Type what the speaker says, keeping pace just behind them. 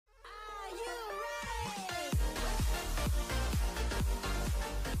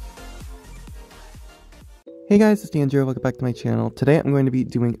Hey guys, it's Andrew. Welcome back to my channel. Today I'm going to be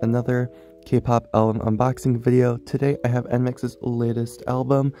doing another K-pop album unboxing video. Today I have NMIXX's latest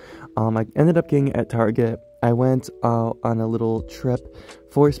album. I ended up getting it at Target. I went on a little trip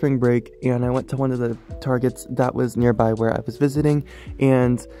for spring break, and I went to one of the Targets that was nearby where I was visiting,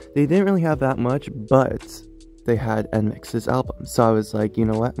 and they didn't really have that much, but they had NMIXX's album. So I was like, you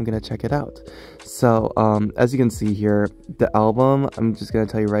know what, I'm gonna check it out. So as you can see here, the album, I'm just gonna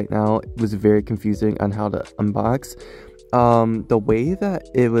tell you right now, it was very confusing on how to unbox. The way that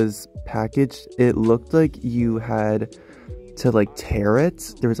it was packaged, it looked like you had to like tear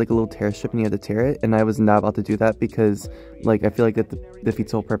it. There was like a little tear strip and you had to tear it, and I was not about to do that because like I feel like that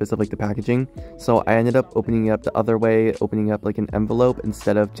defeats the whole purpose of like the packaging. So I ended up opening it up the other way, opening up like an envelope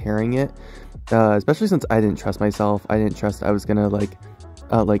instead of tearing it, especially since I didn't trust myself. I didn't trust I was gonna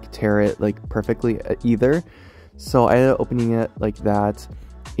like tear it like perfectly either. So I ended up opening it like that.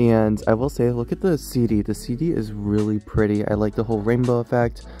 And I will say, look at the CD. The CD is really pretty. I like the whole rainbow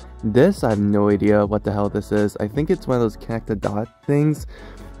effect. This, I have no idea what the hell this is. I think it's one of those connect the dot things,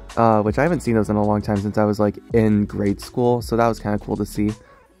 which I haven't seen those in a long time, since I was like in grade school. So that was kind of cool to see.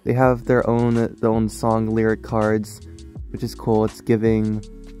 They have their own song lyric cards, which is cool. It's giving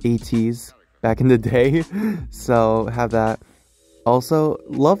 80s back in the day. So have that. Also,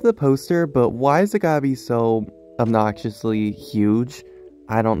 love the poster, but why is it gotta be so obnoxiously huge?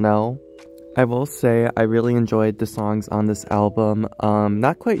 I don't know. I will say I really enjoyed the songs on this album.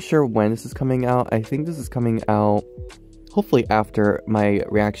 Not quite sure when this is coming out. I think this is coming out hopefully after my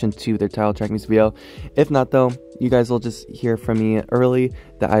reaction to their title track music video. If not though, you guys will just hear from me early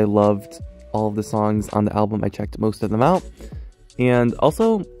that I loved all of the songs on the album. I checked most of them out. And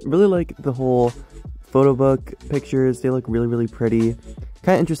also really like the whole photo book pictures. They look really, really pretty.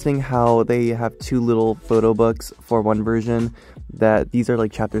 Kind of interesting how they have two little photo books for one version. That these are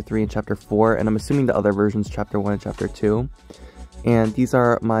like chapter 3 and chapter 4, and I'm assuming the other version's chapter 1 and chapter 2. And these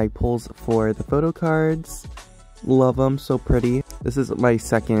are my pulls for the photo cards. Love them, so pretty. This is my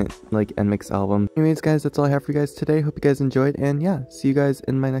second like NMIXX album. Anyways guys, that's all I have for you guys today. Hope you guys enjoyed, and yeah, see you guys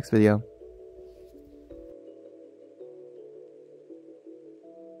in my next video.